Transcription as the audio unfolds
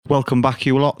Welcome back,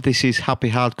 you lot. This is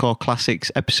Happy Hardcore Classics,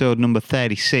 episode number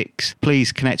 36.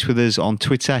 Please connect with us on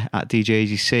Twitter at DJ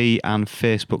EasyC and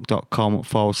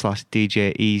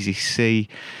facebook.com/DJ EasyC.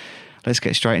 Let's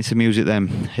get straight into music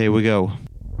then. Here we go.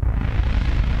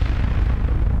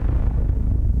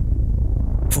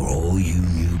 For all you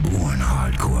newborn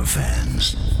hardcore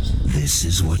fans, this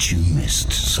is what you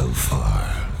missed so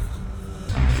far.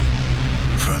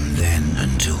 From then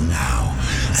until now,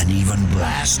 and even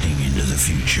blasting into the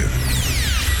future,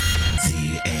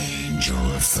 the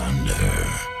Angel of Thunder.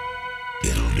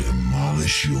 It'll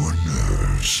demolish your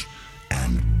nerves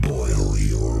and boil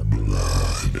your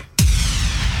blood.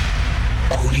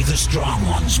 Only the strong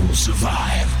ones will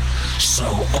survive,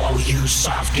 so all you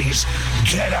softies,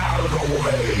 get out of the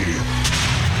way!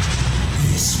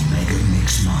 This mega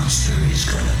mix monster is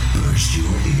gonna burst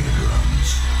your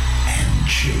eardrums and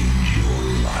change your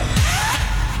life.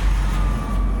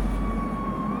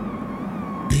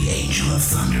 The Angel of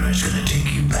Thunder is gonna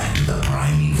take you back to the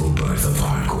primeval birth of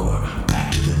hardcore,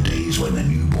 back to the days when the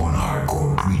newborn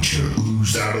hardcore creature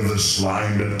oozed out of the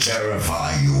slime to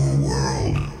terrify your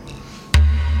world.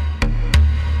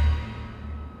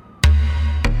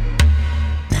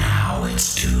 Now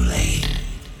it's too late.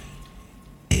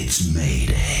 It's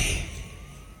Mayday.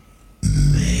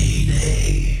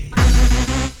 Mayday.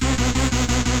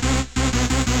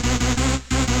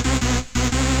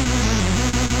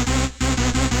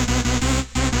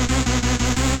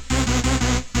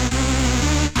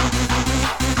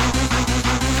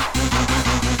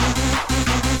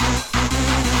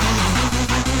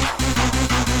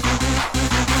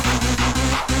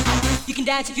 You can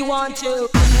dance if you want to.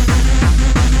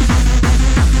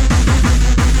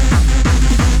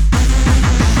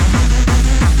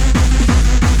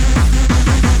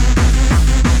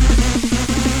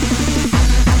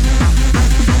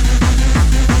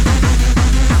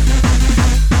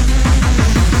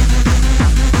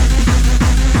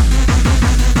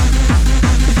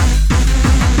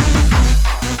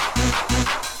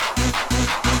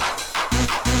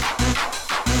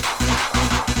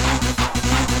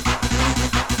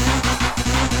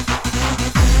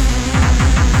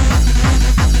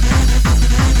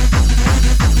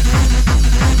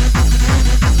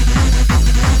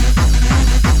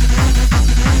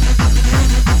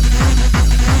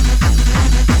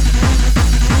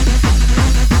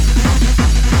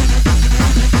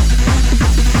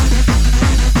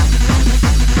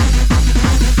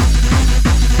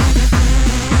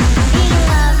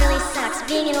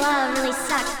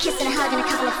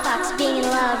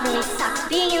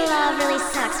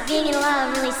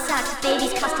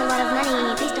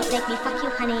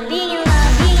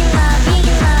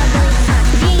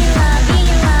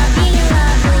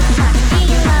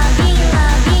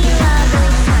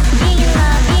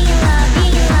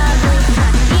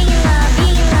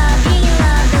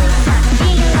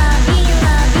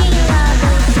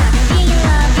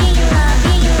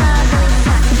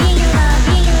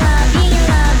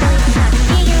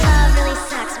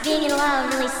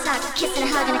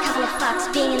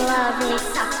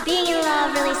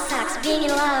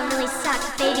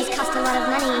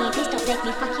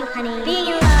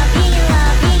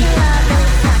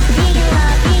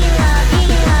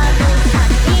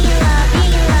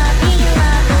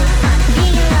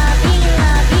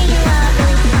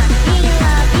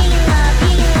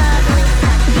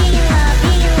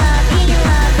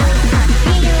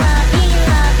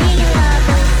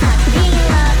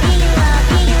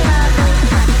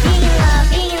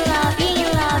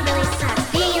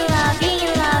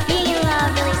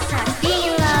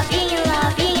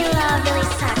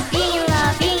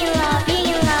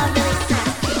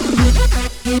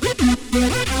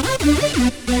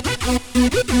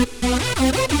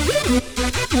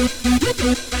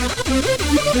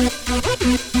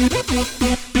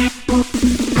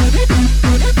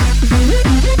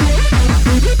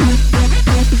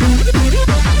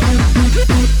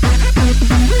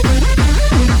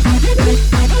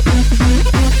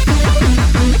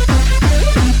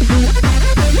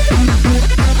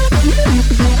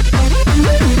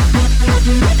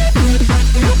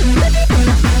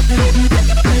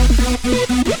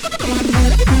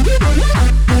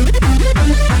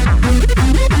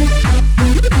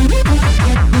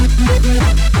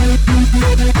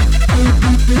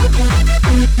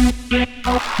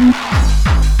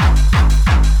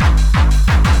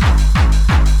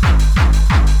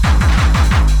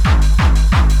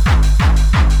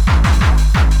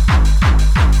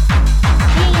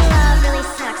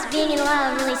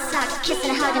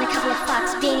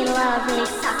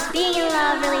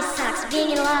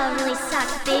 love really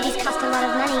sucks. Babies cost a lot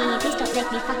of money. Please don't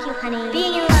make me fuck you, honey.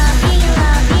 Being in love, being in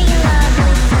love, being in love.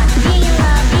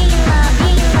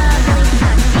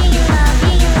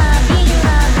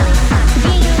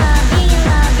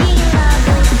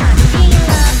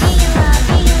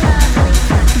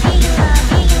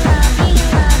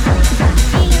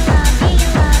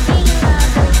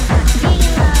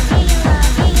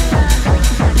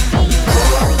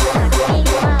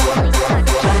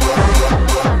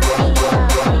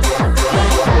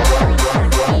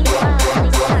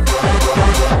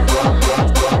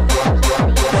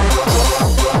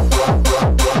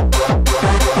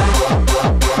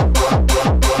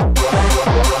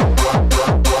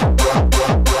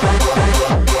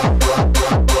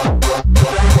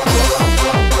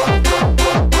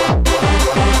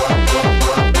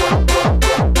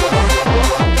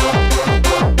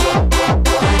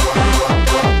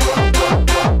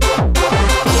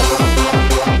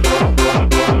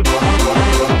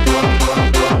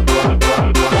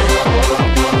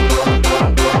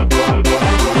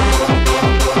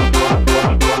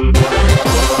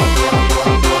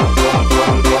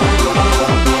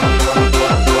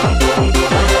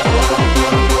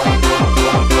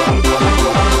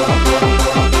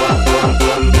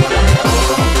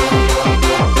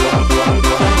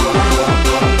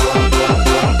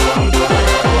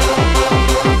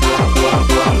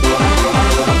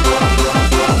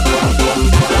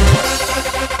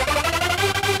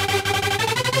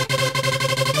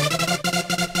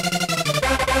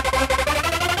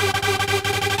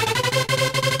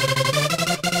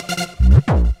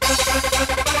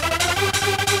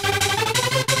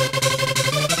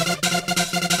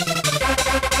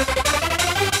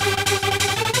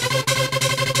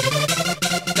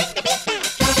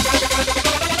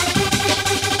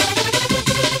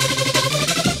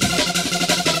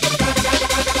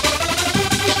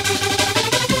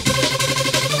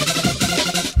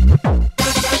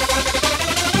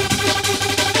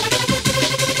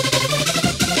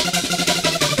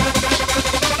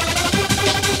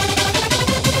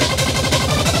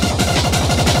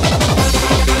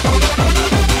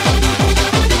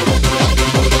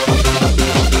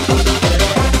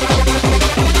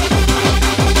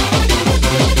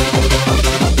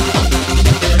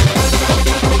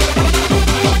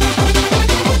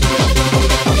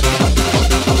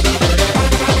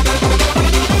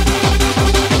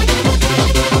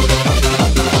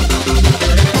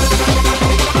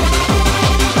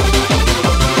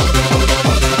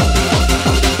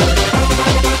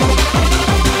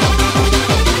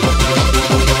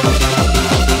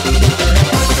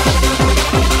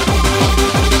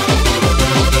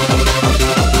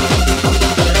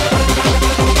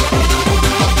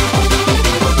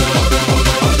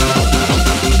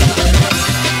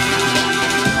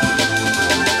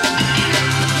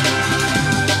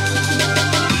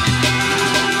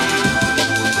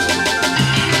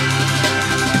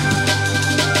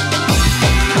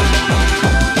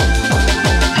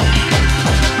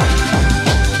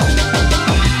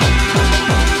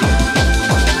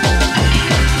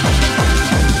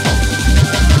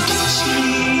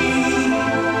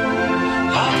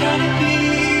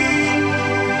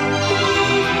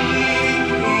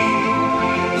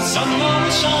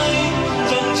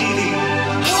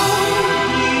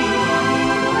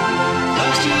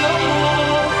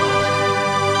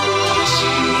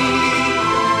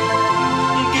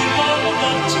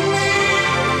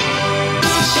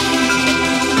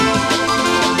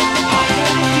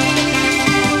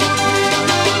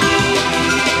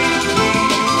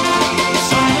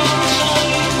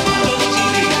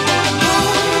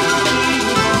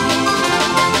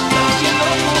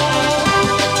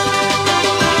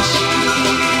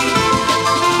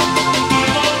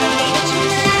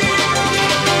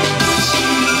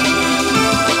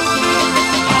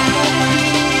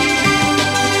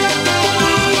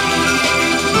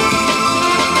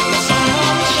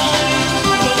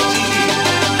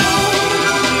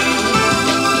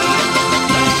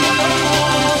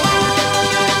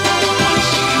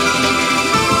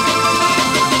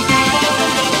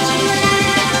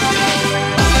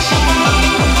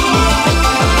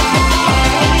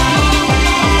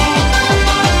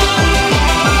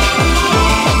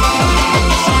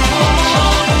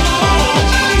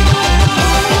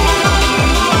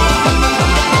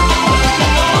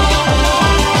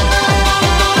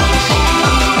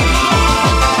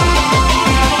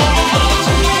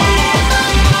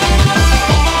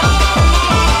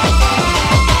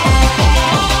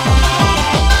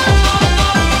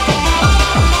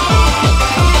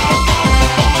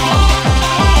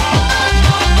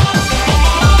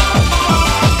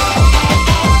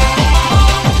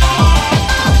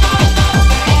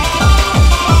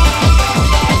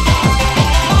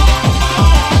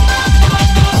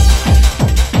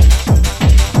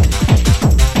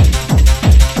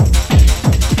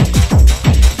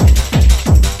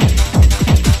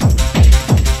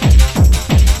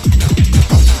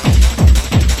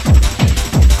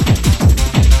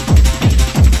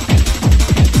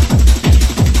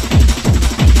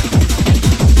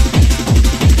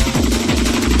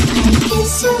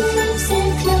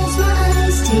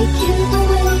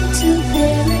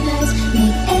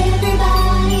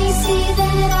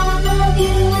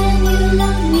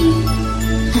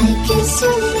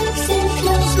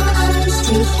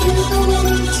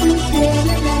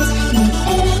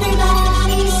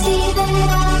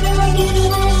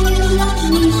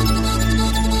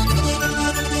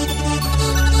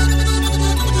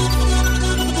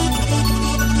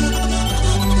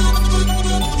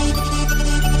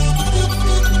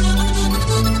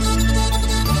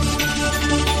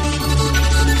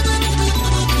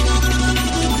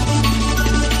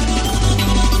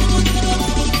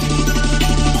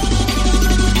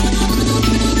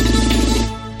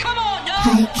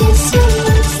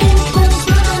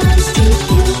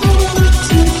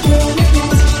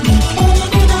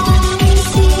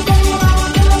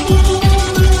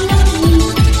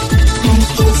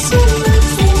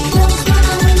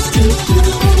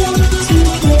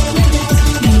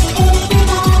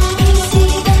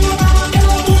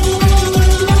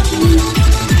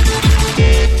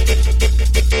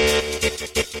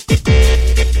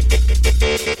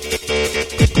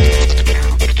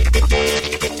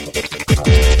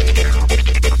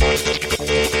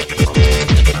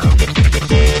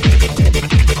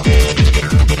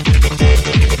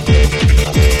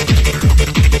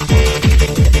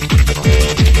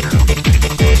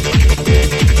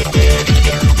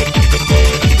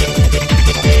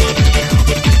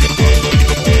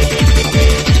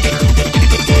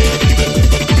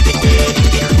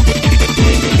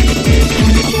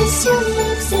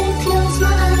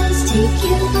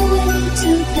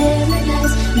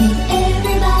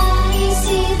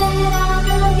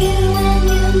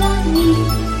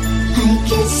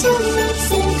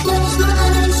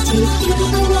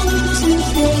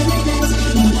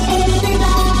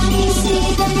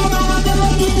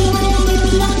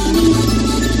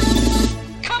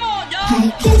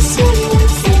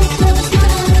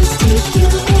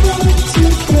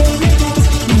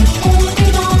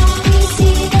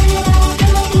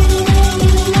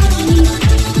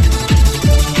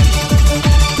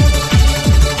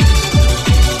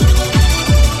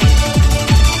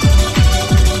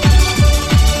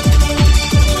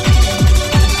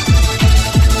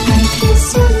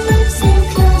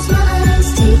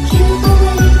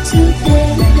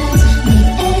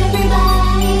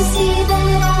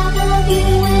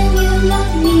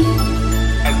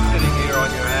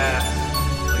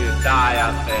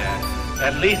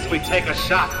 At least we take a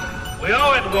shot. We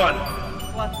owe it one.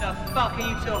 What the fuck are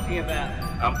you talking about?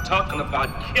 I'm talking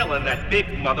about killing that big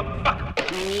motherfucker.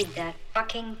 I need that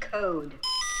fucking code.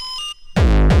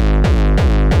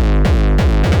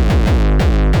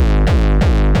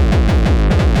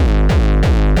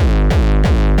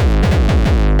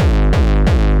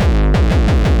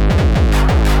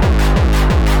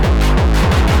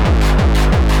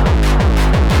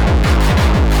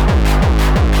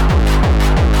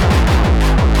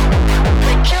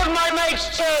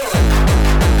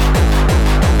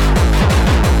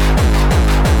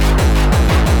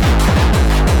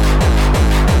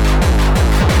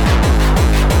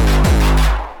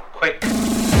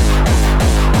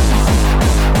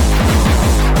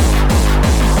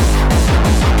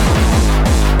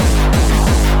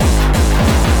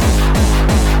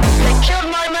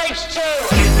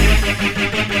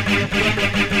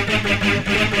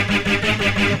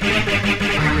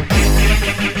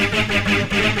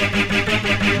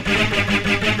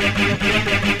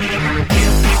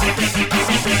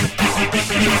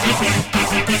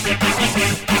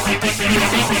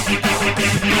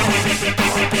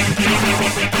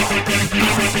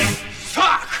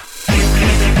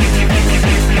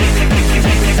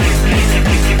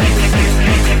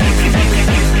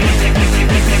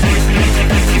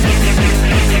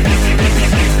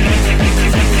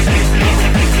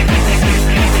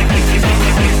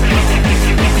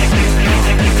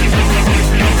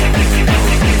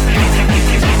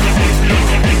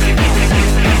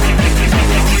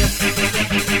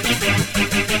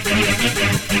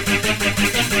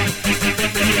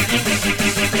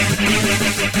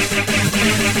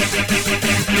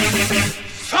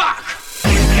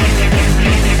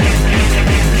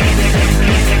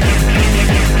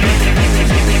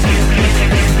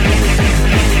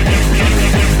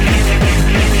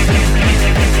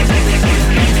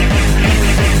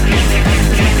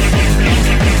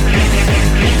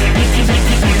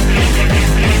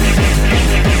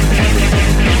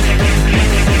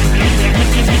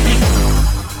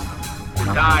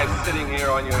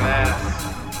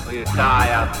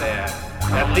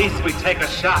 At least we take a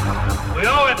shot. We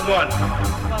owe it one.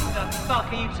 What the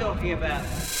fuck are you talking about?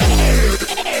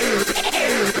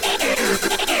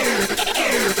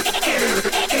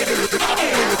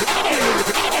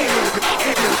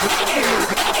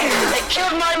 They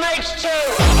killed my mates too.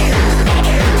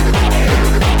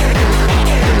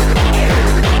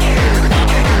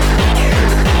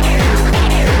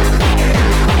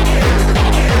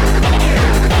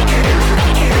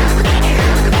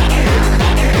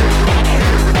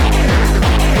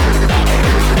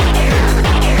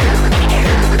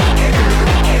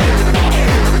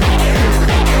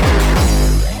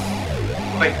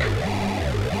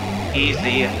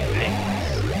 Easy and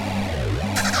painless.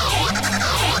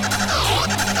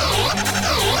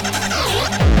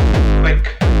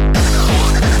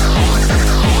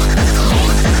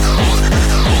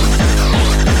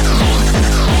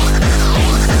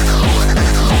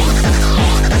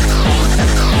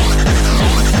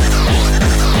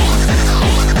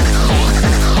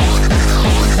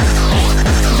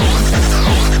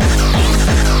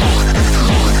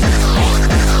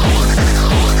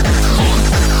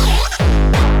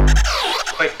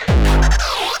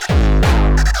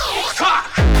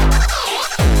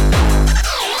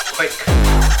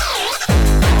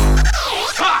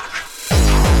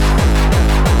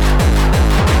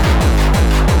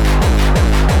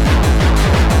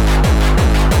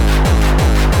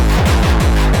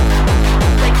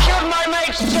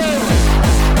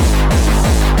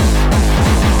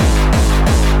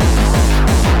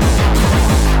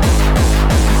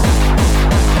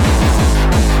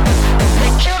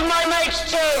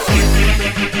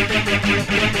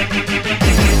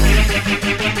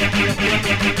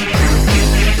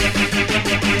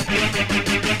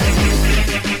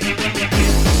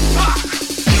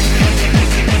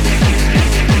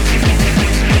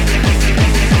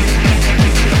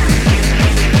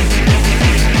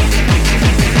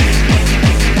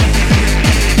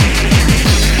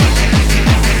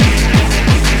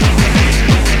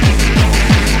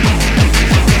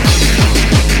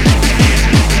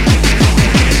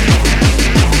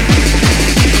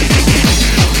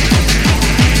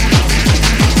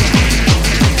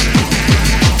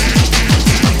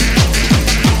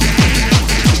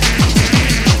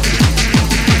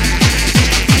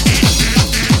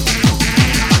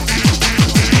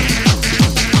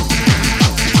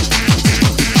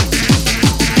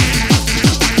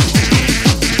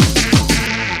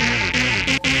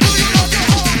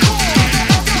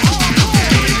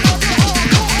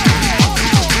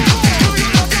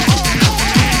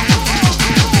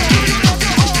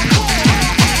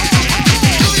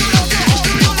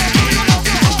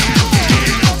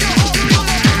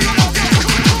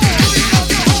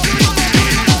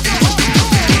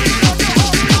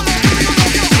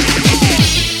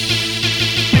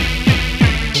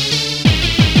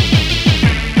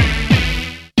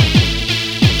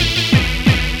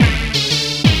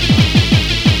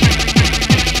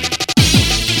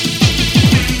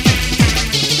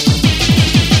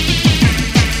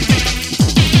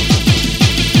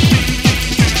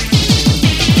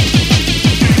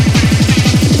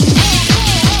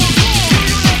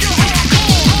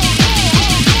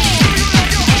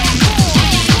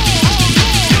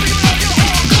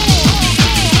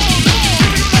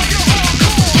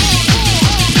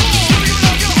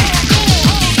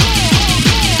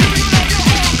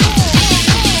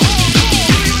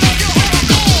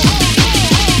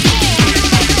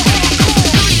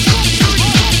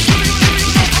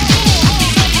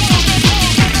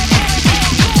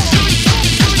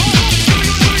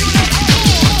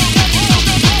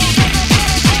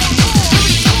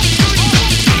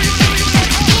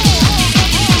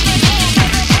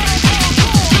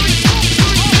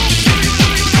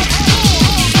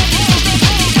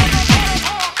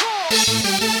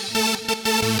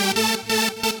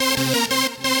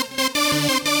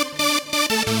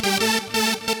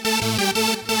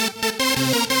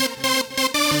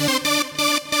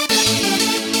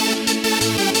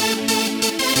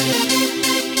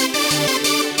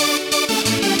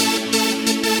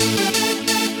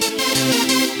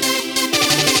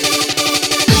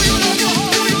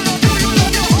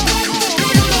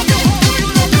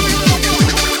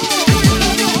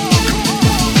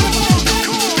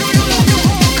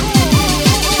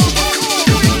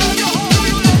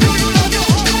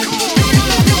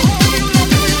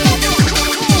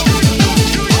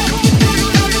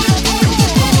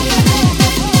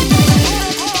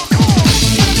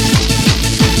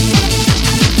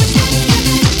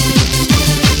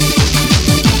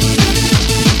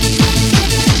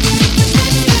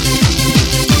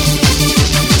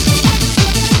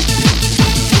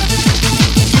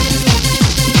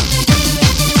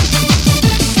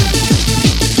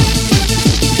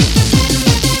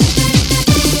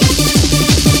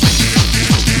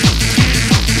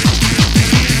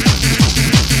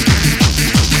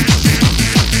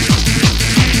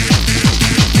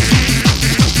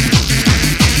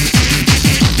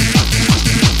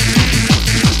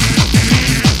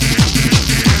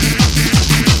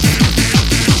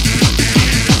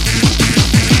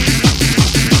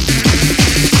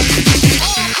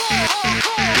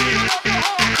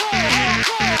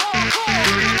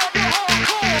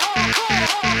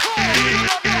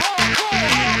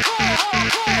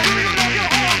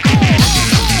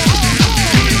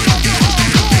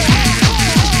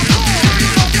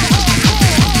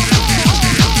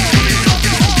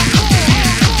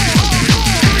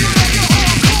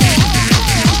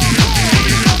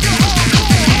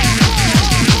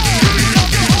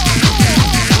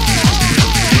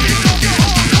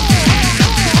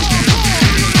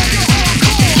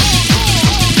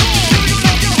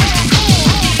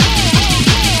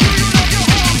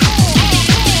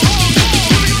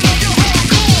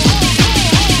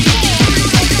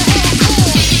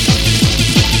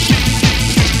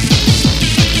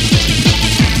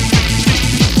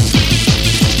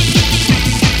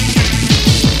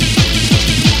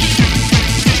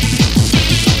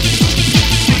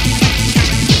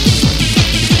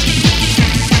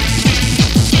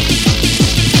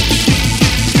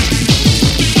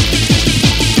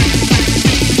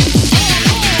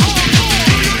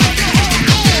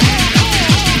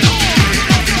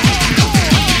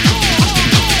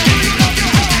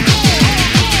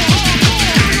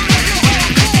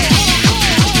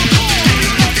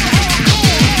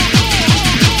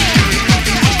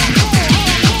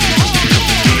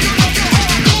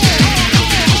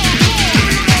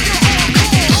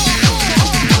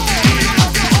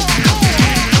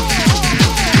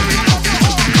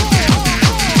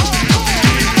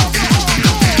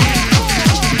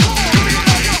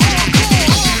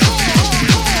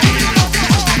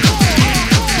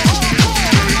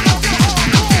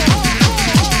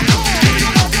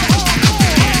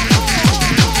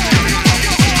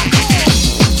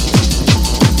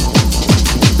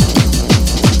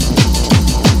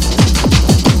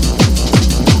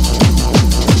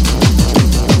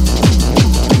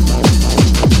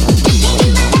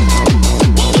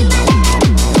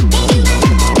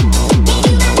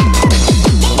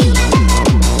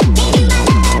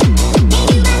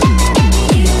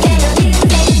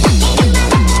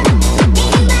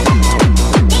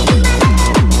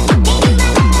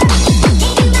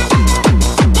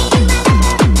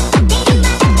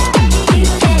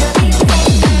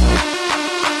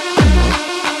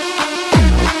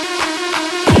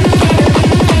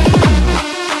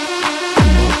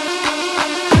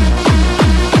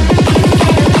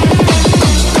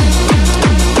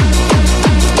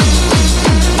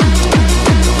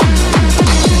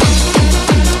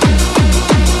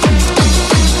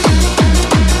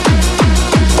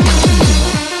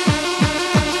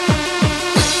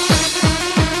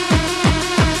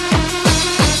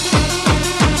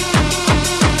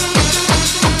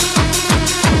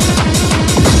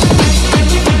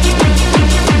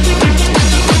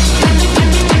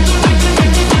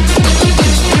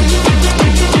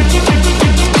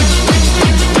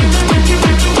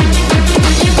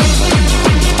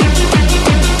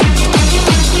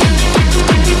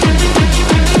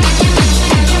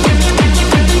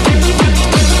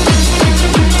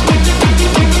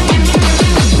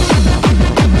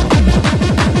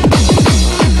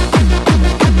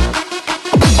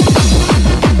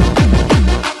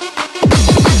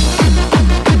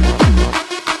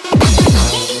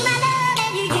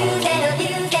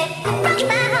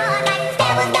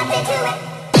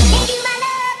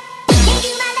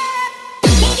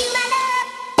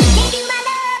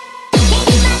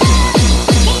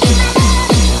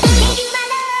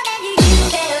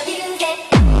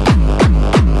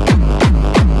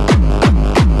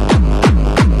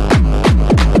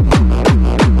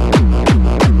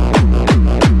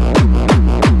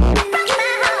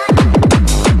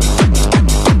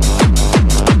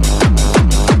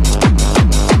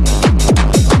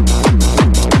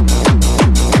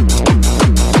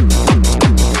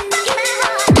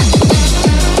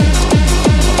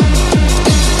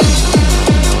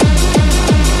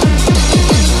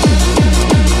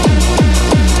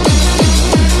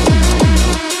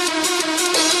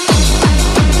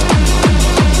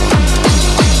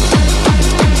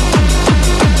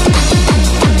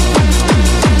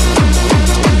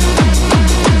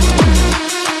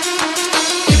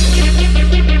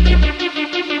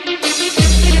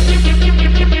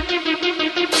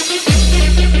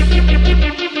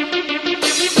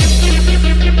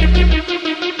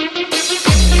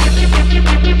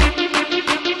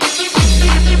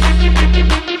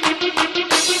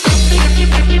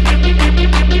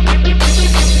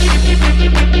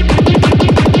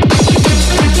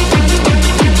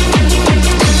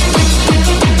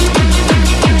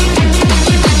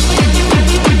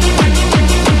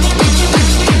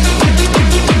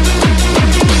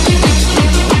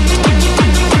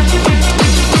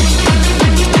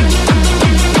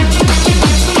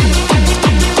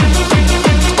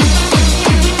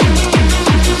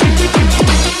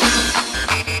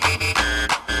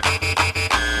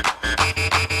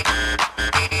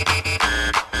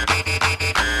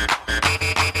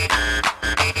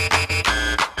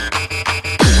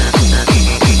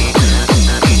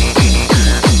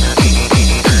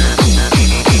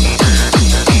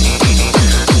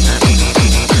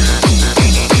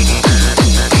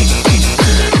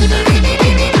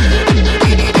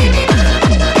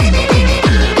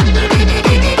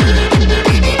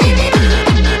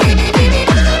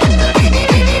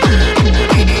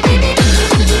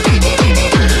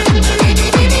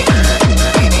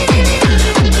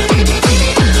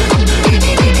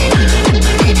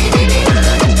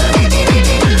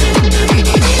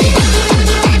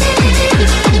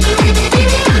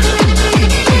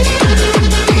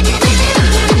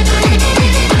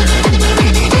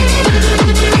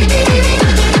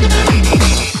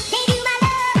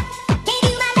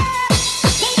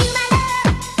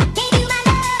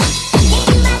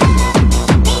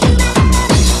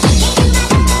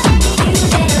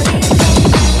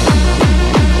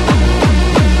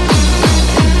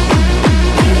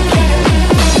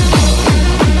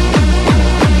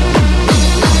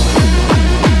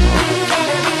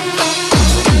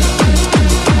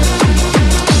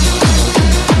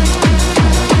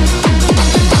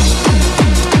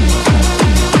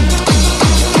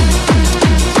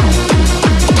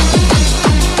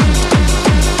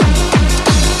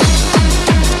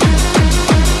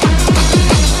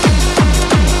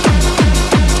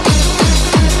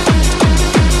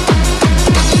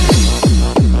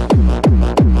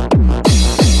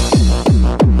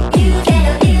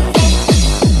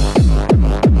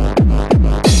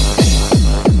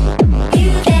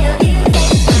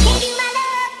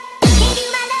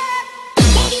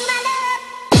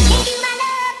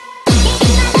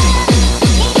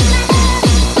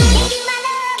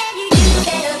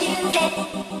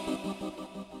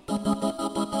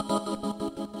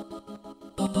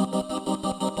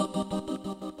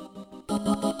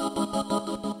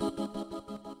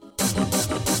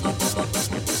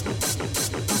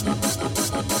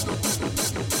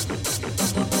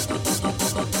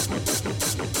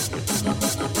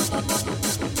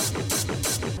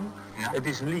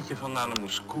 een liedje van Nana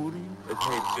Mouskouri. Het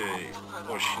heet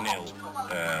origineel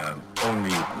Only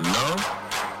Love.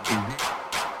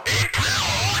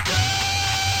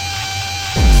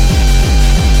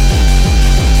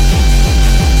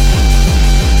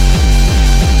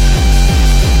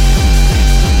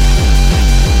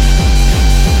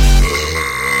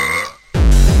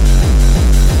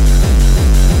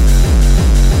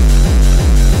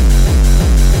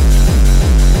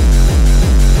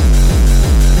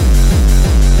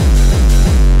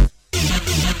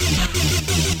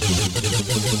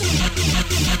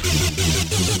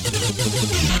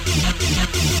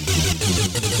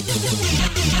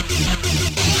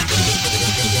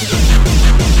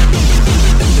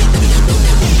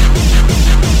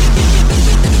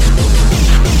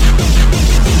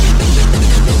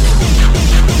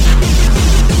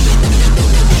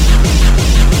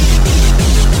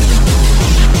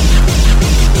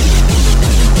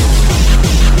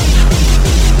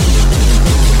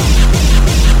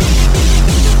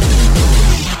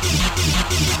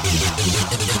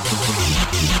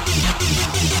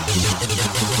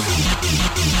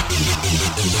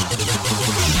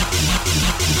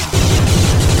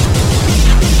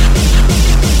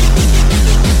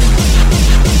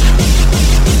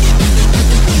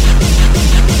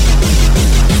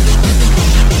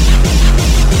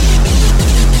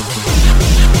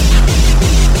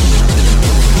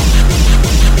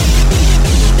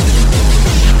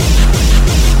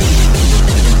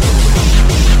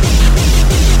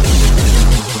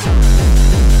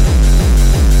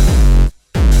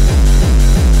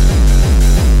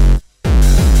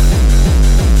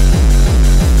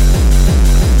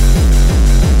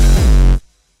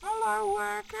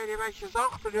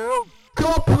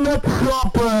 Kappen met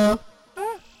grappen!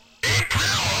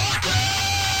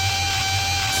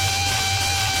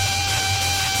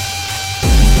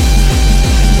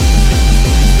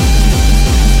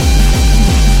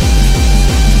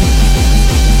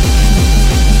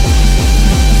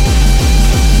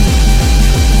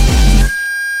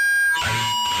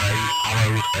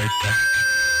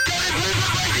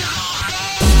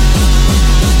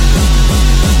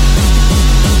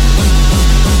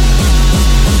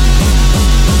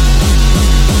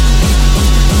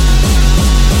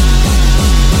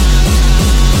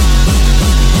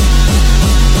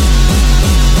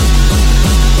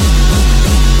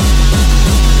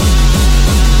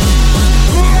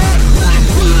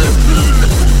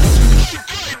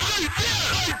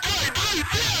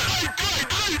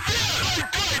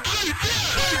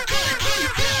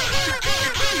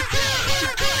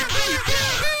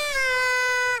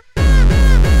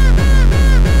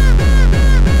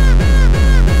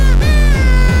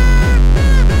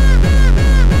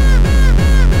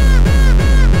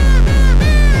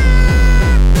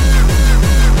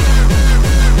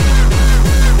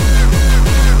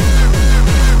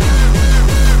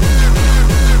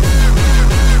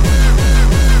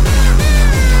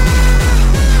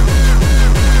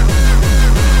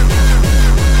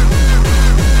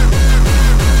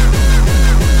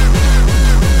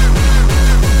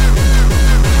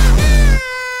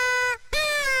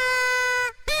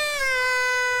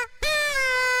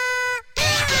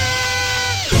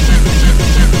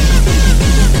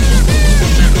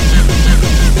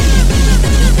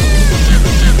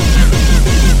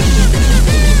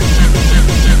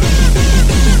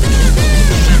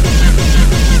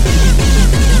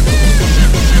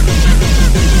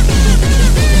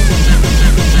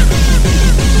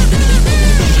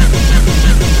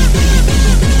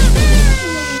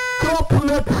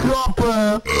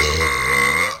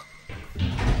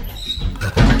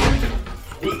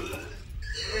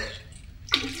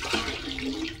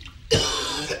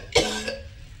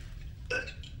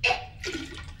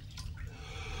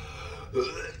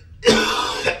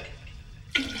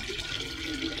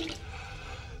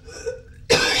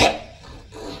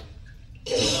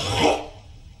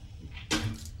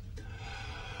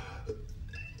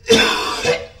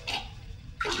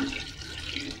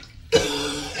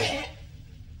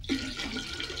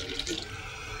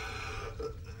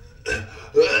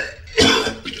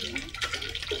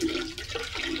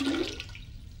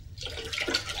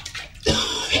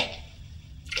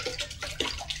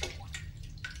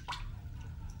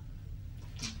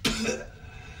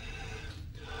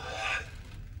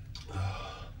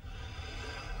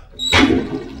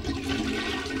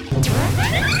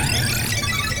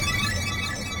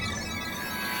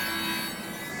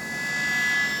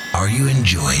 Are you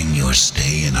enjoying your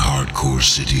stay in Hardcore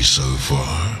City so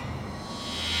far?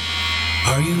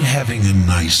 Are you having a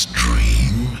nice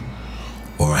dream?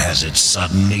 Or has it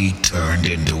suddenly turned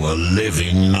into a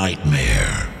living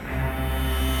nightmare?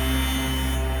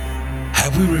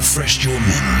 Have we refreshed your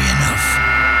memory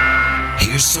enough?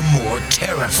 Here's some more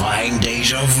terrifying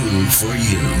deja vu for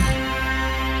you.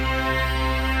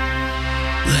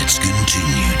 Let's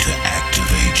continue to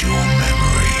activate your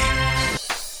memory.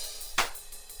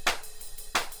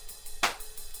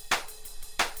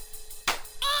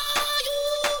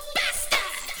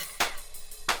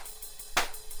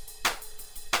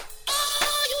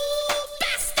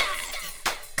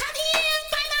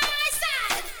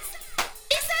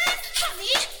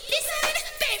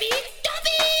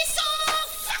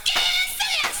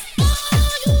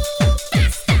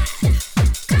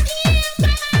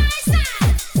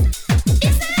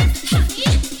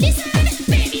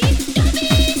 Baby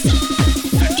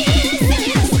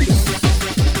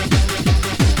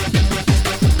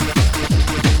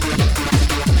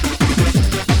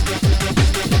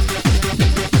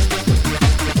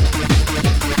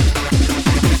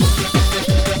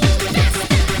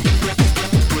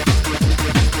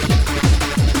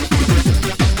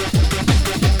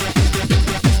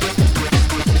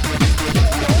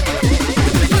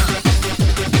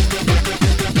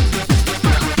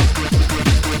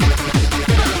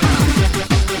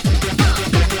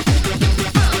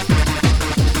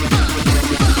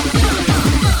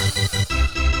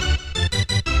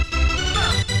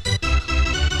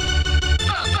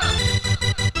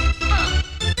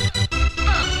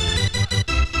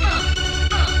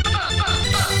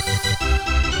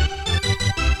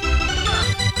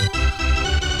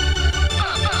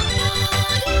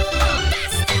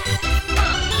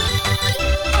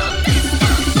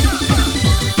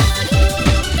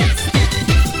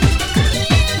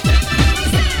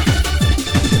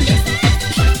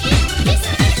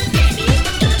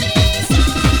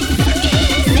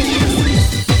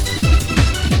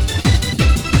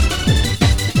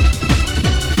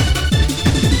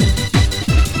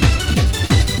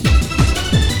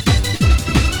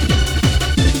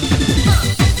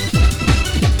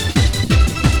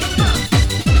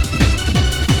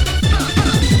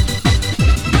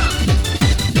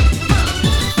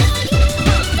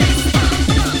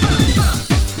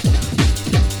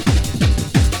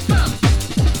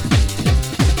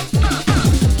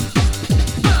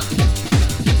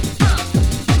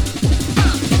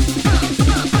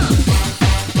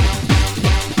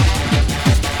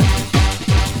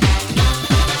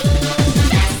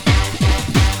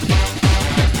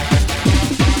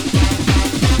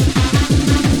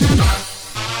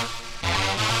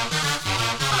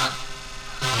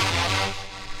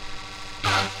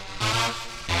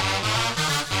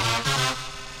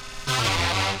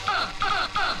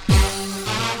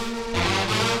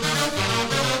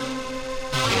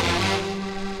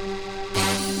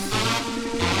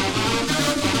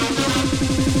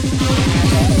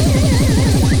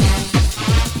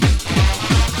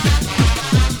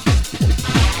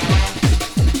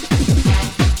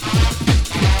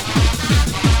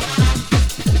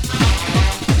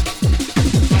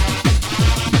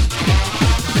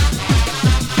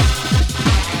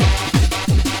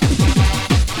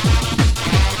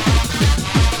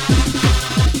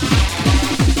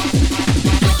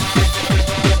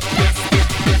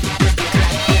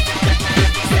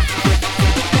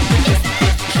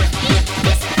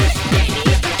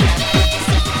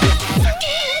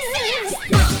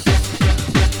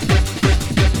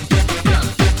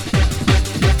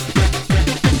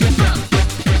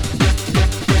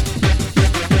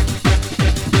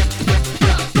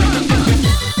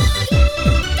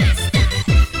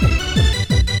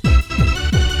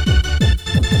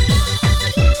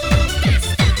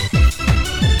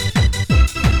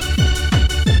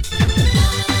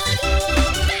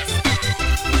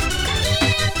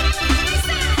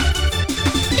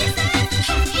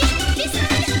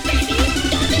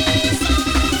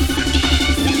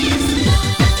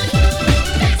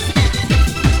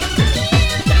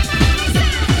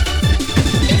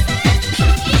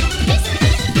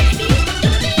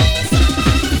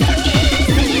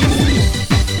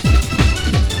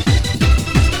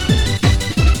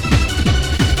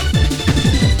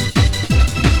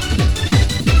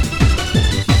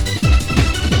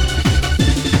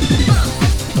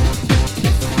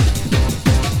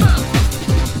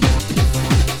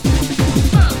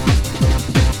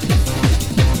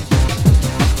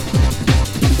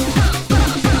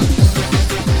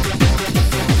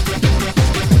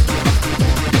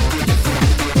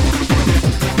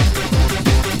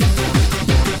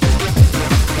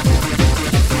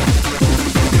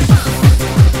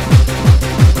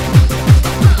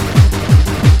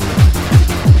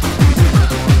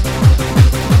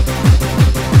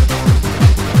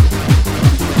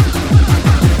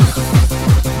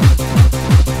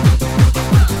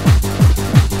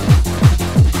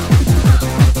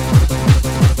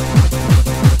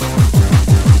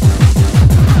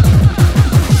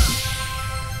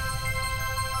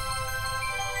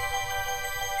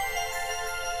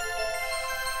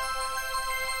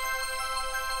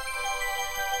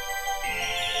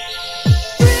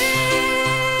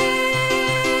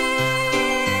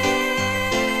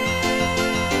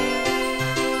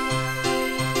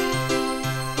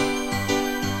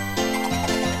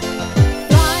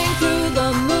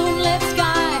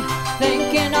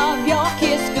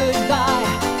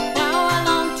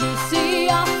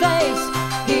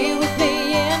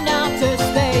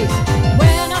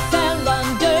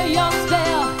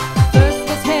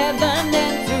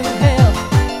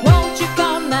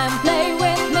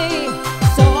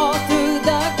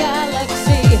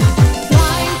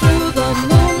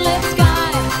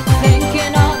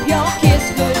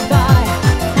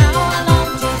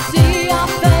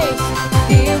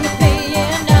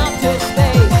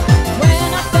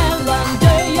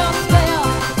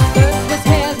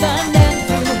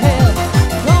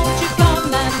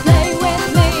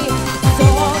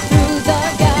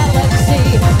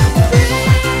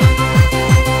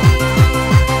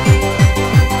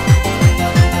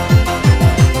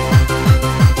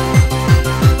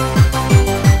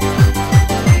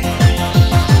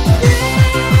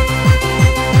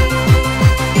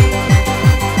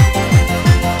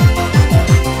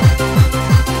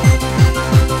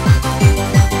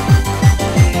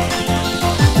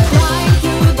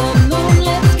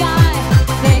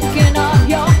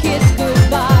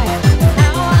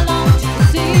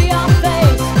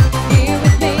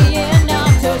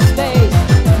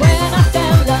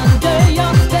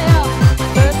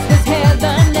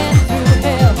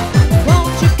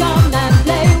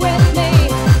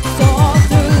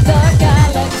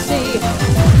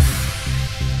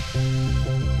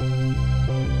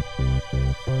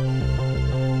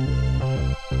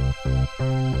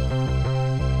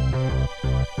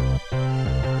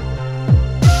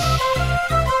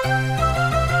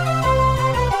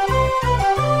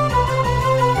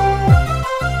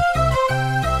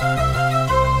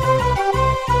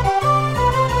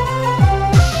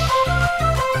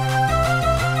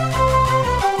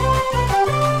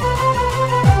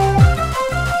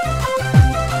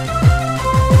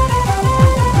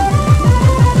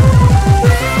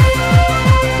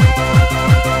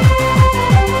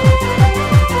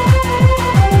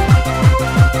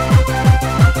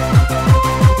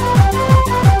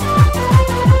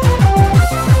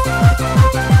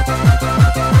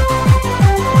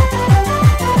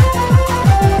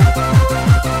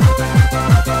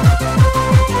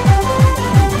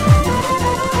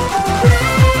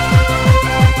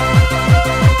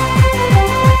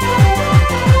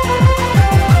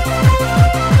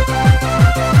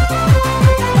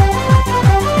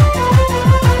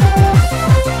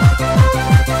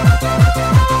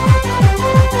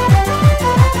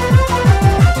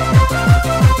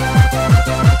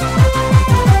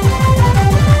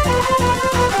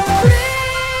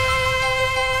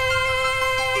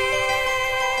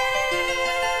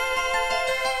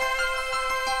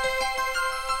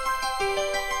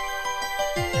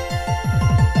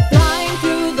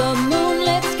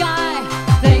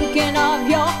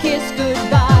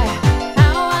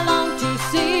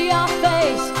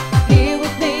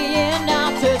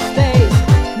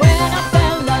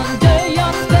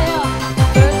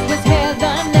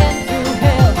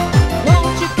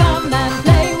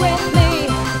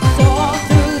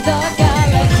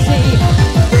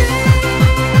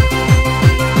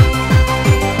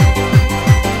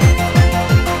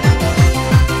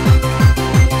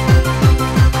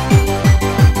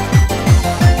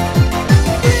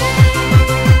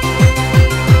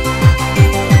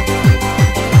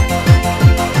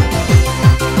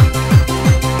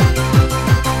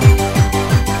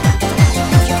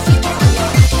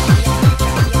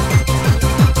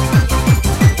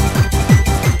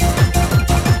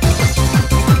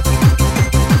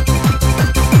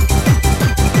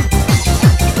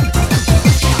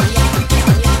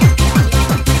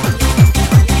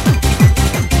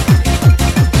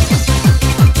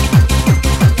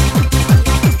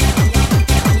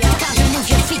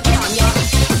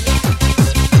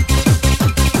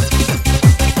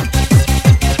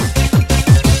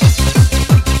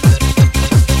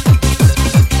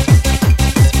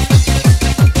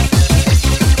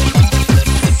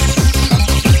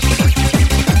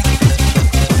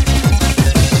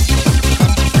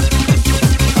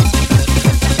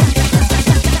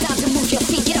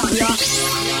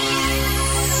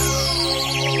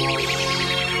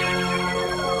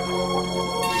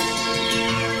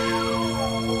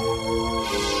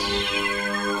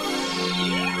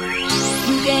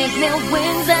me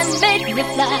wings and made me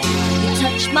fly. You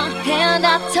touched my hand,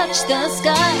 I touched the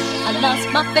sky. I lost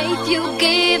my faith, you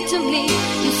gave to me.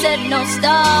 You said no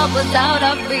star was out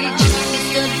of reach. You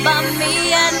stood by me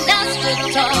and I stood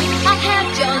tall. I had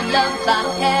your love, I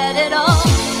had it all.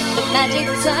 The magic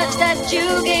touch that you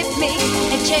gave me,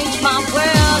 it changed my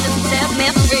world and set me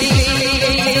free.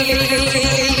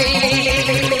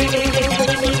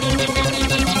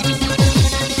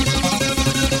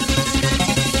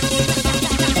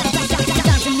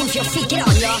 Your feet, get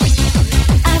on, y'all.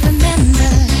 I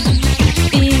remember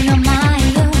being on my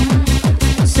own,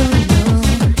 so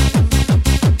alone,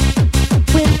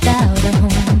 without a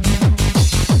home.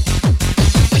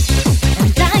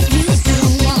 And I used to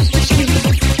walk the street,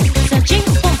 searching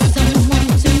for someone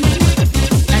to meet.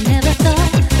 I never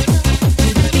thought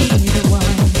you'd be the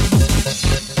one.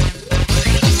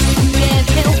 You gave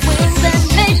me wings and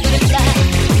made me fly.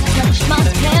 You touched my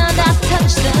hand, I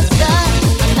touched the sky.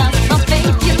 I lost my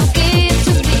faith, you gave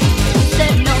to me. You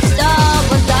said no star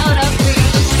was out of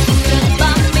reach. You stood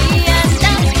by me and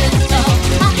I stood tall.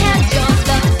 I had your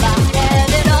love, I had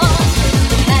it all.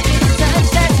 The magic touch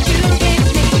that you gave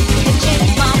me, it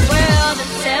changed my world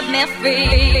and set me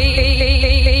free.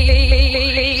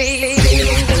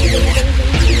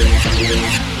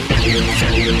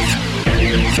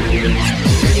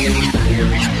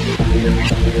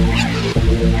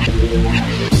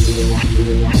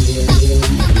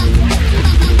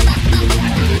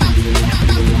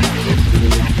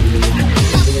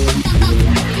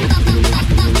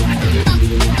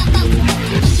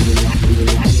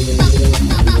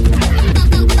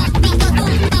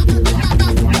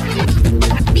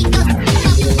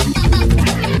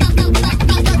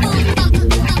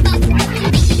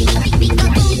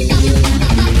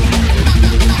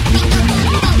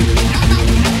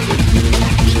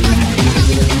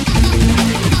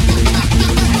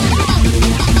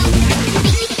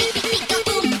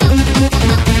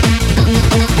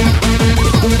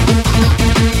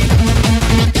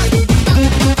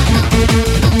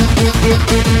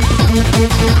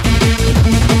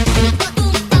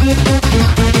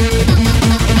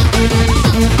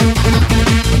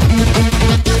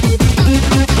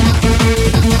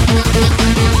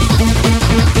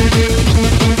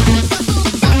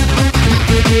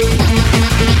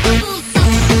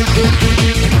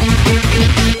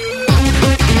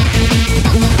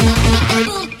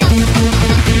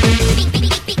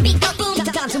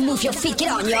 Your feet, get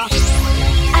on, y'all.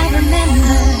 I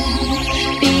remember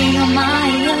being on my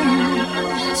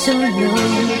own, so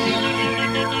alone,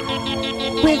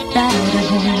 without a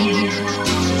home.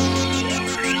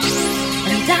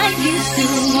 And I used to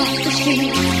walk the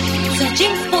street,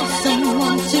 searching for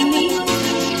someone to meet.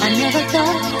 I never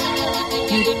thought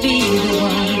you'd be the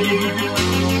one.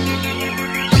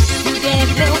 You gave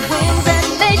me wings and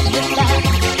made me fly.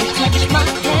 You touched my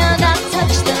hand, I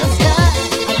touched the sky.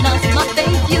 I lost my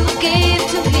faith, you gave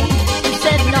to me. You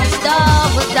said no star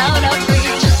was out of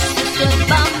reach. You stood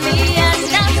by me and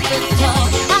I stood tall.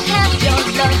 I had your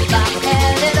love, I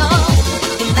had it all.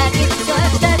 The magic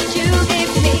touch that you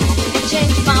gave me, it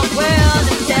changed my world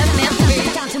and set me free.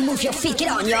 Time to move your feet, get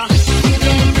on, y'all. You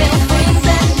gave me wings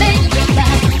and made me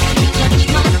fly. You touched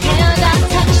my hand, I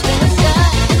touched the sky.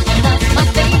 I lost my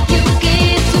faith, you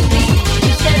gave to me.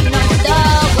 You said no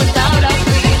star was out of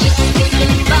reach. You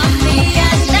stood by me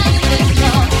and I stood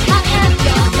tall. I had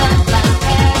your love, I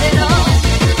had it all.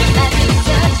 The magic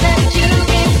touch that you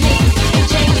gave me, it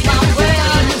changed my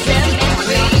world and set me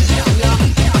free.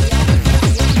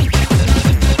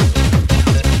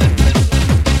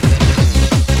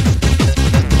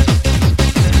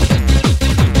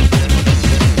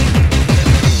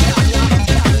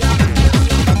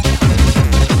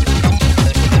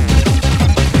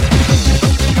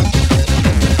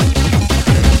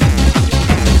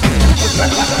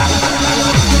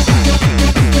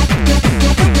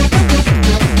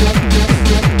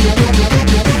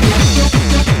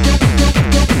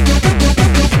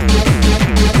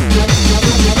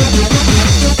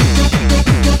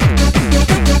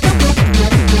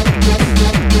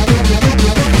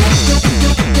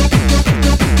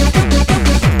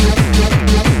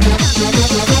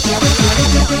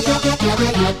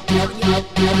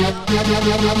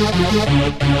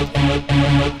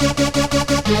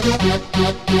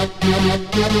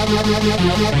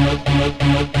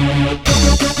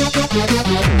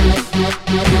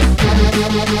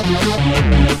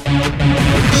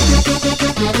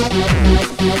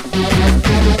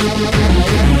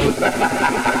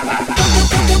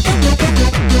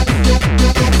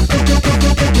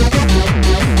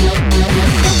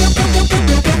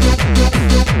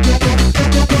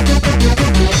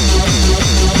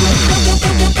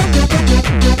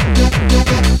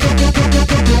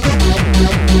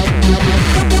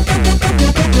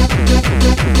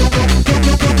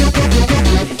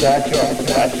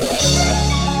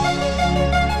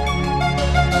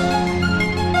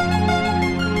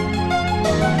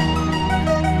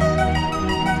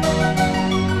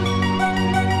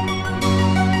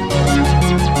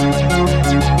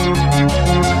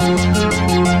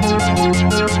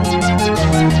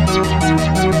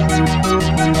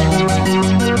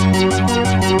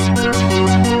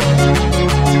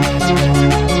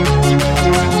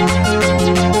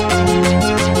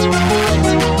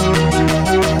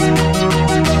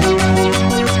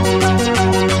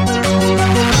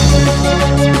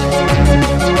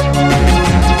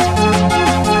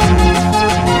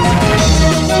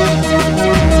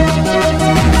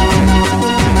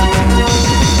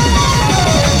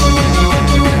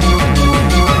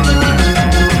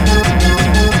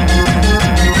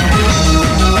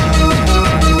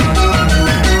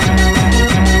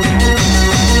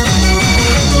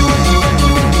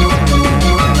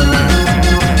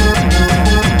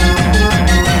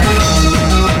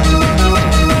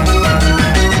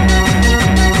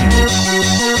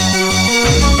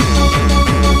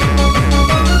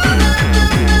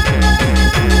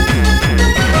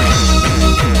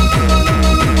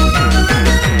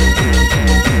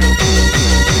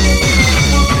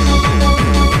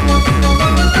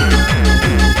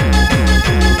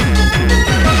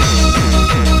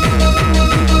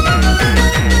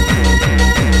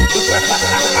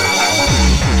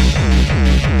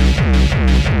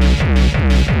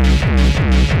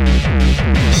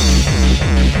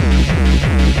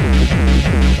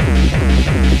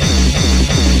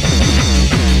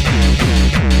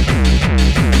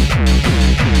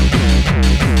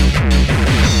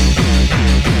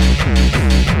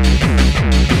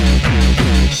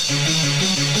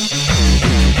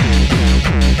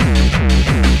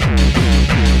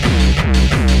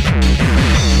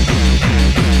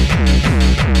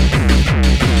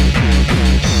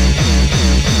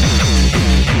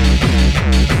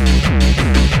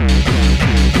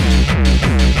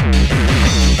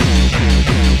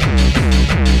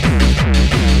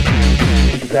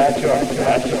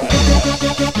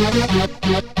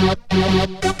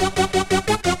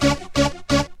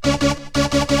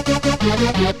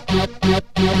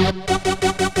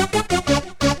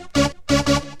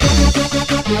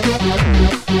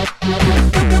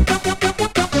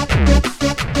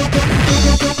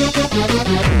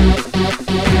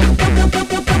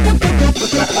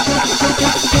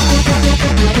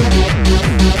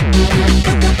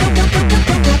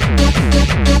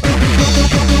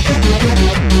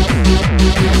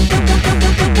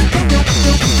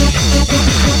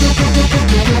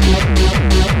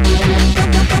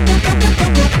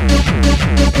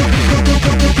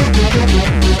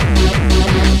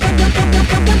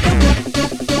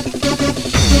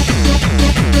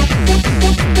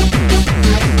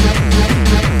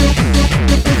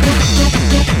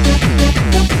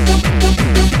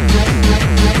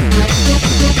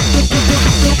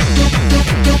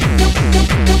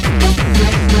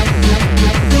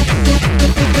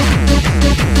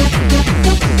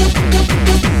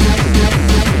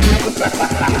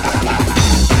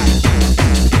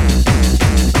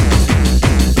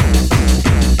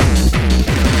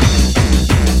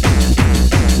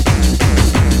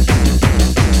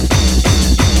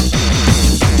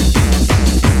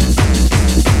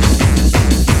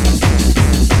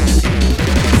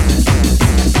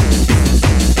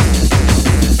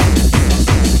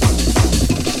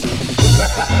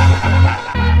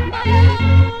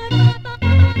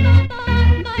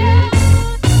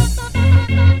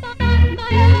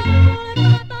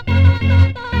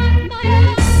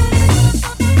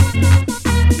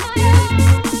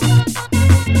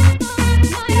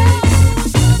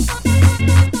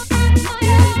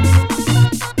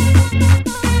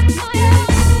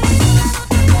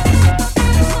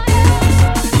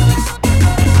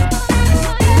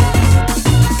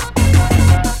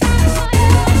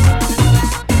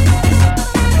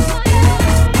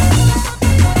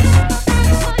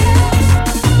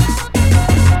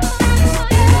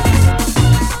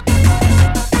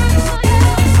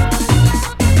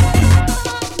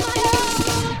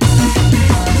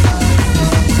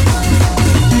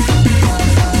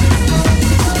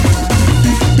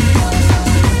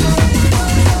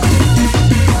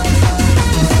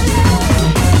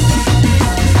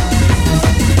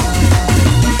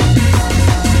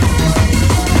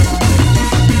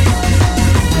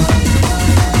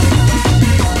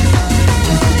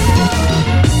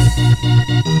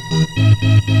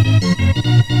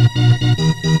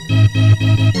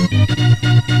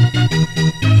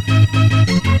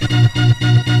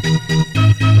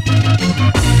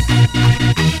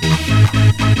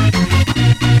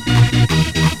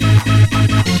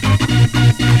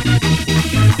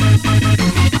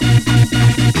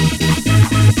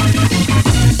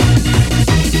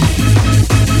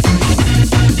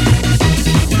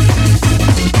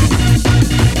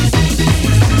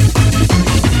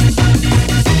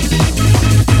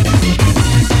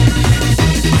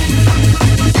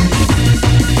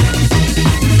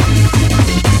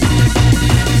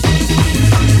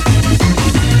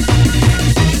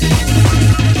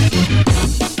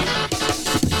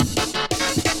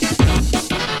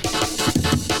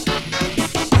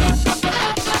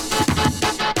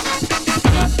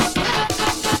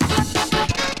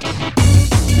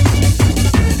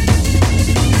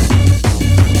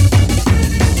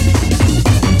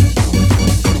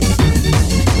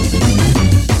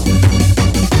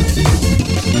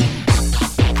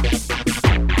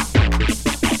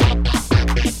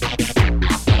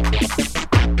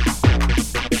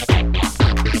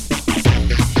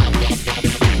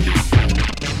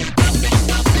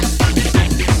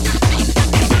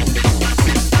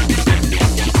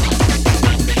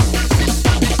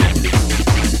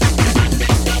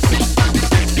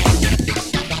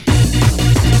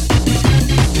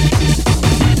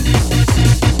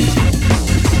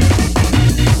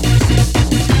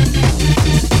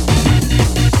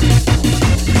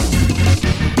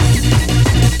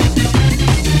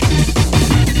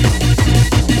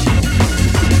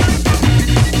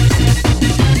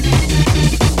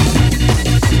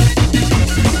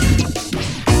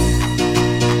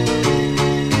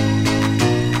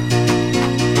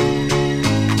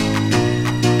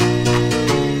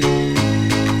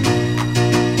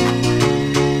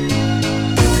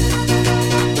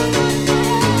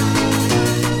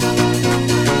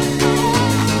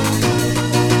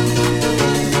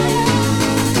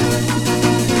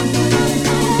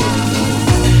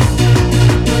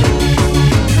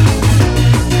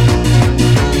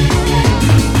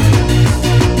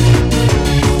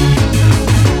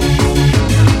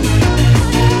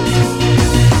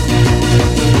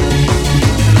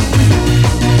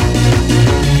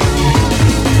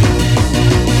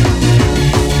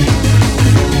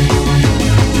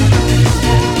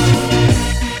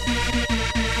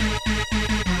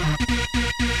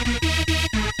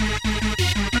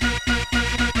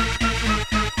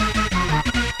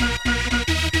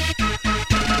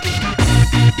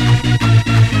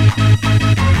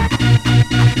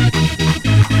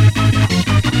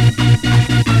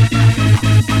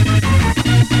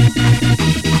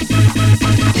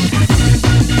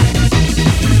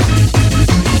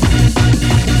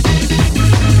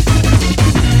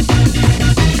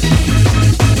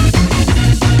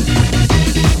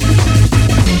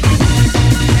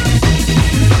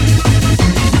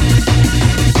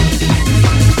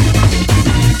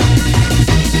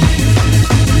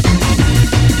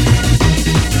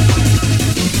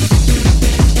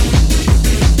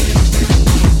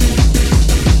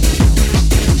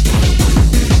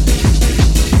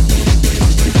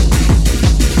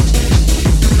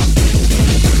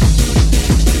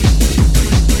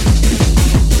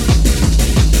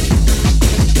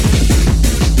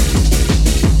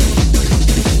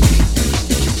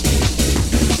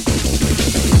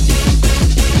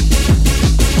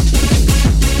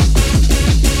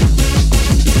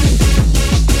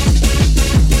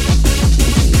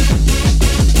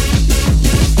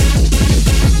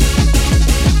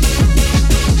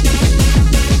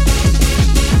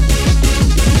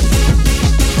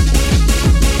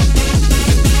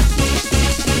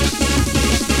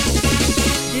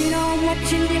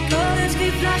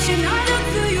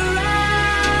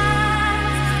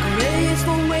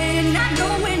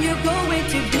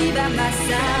 my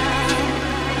side.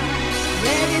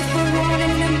 Red is for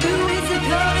warning and blue is the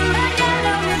color like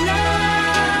yellow is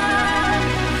love.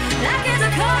 Black is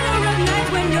the color of night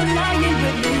when you're lying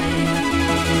with me.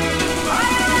 Why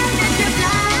did you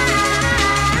fly?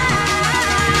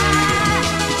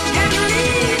 Can you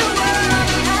leave the world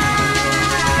behind?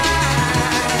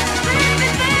 Baby,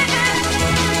 baby,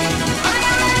 why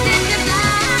did you fly?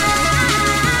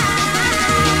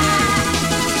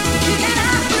 You can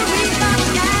have to reach my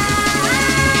sky.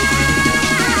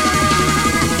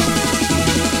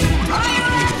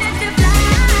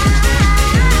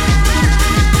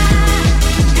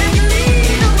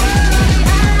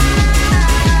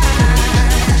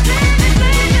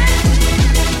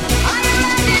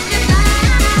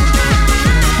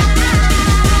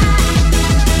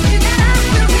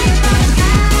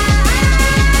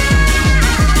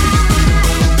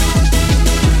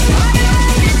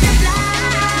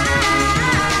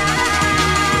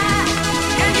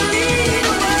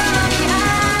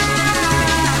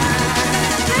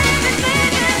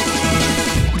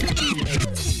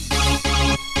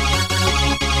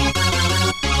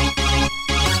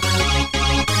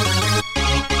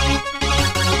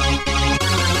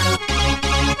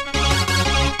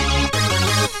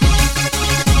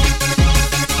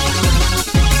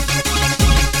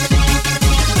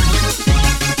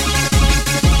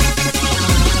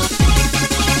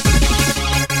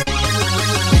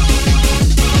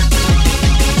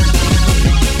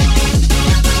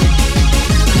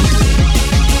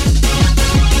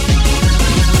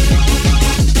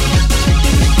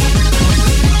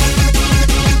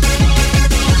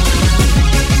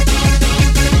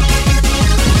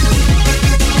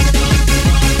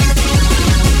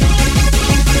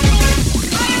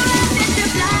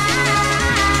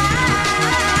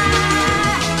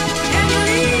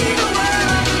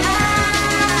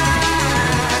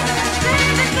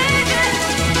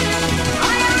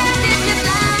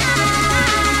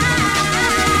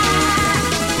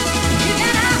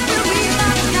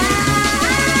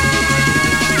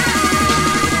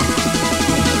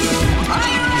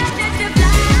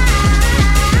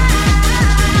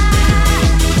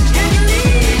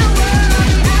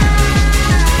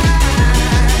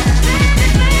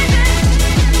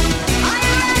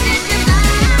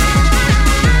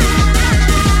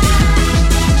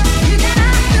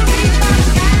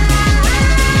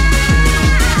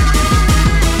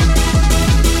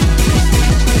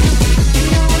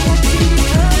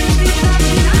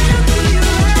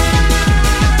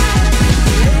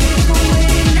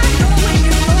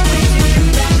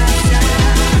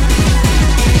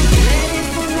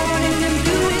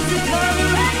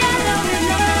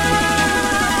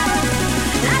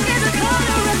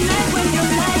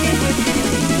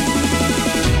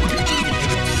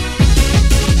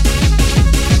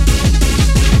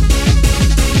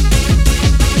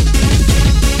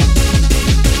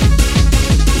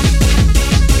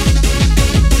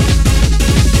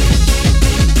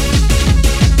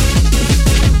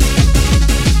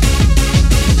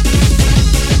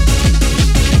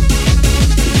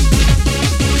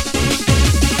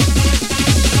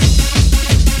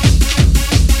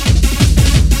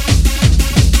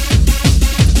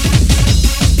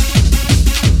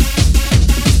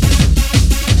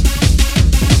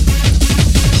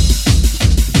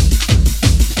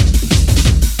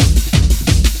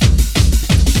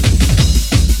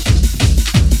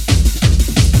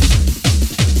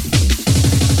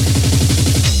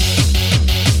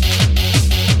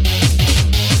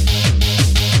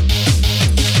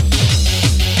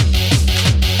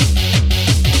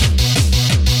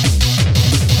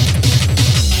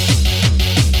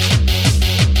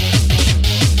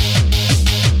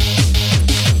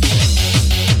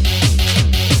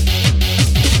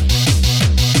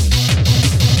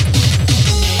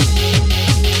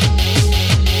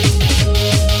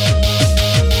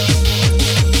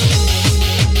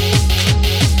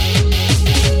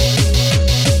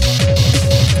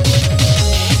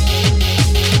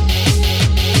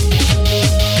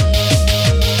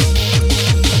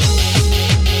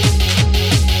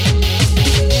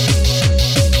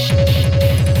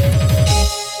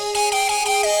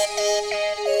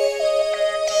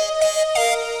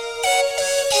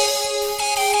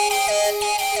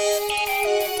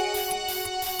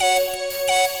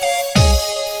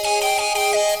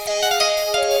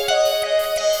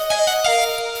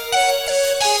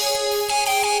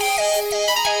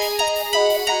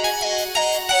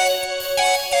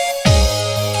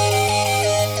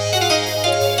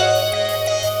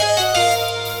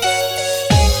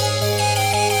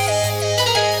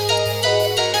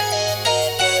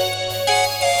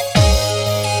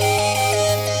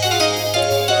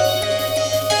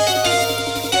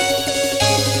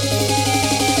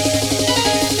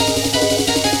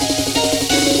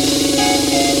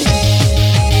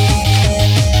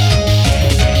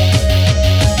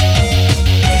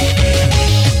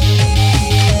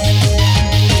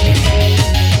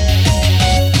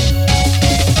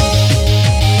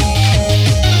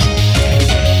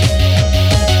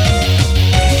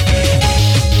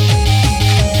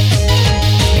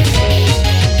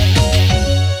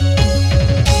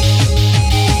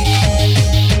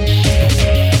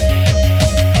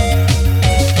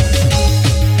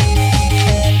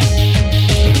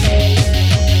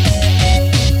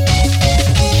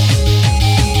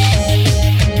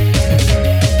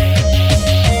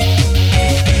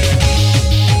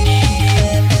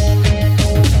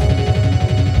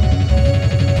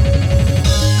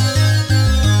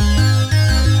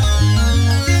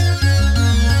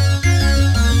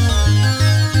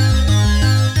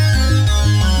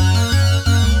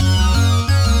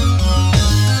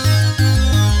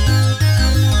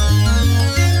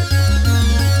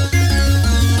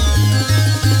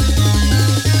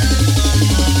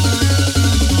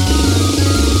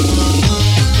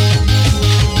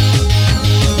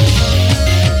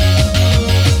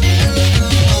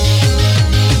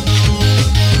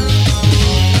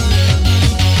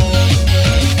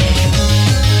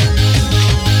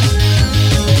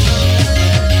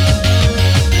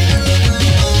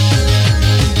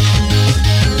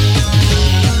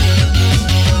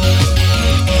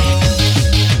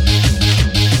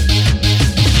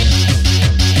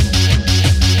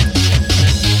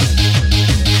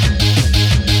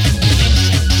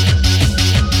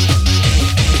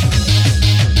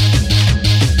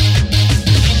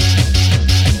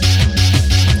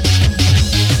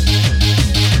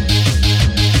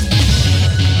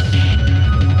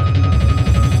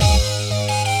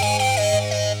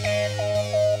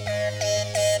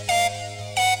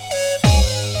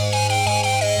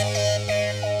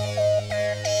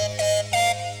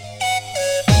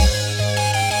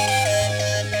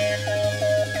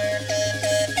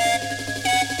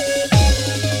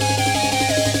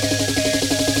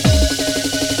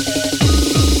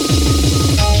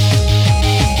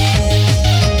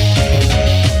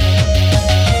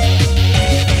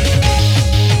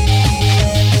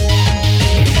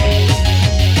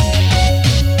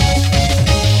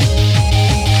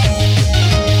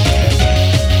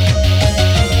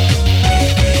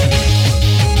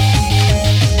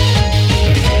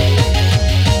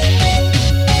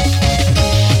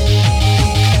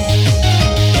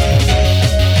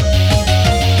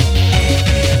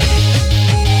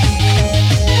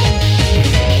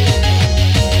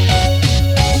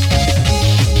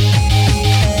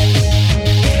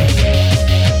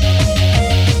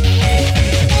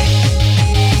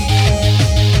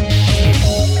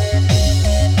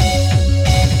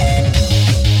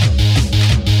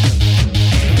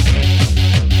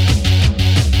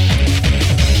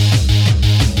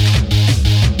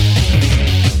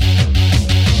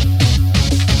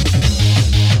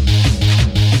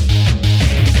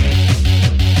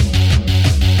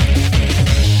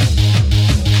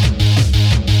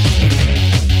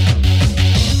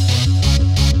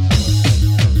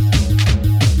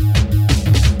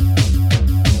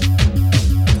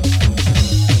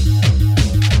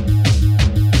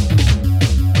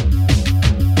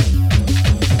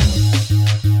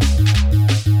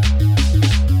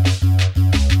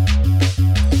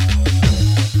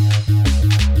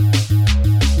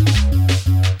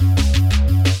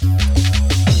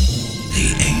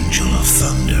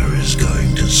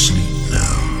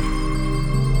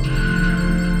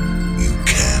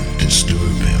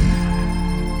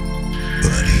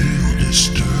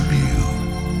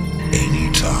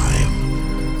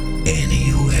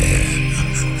 anywhere.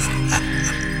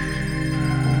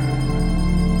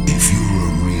 If you're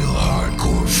a real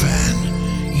hardcore fan,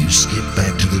 you skip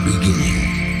back to the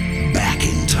beginning, back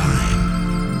in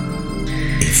time.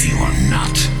 If you are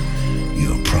not,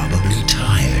 you're probably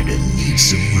tired and need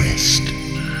some rest.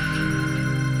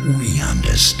 We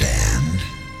understand.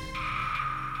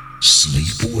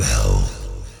 Sleep well,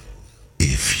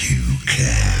 if you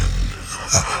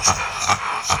can.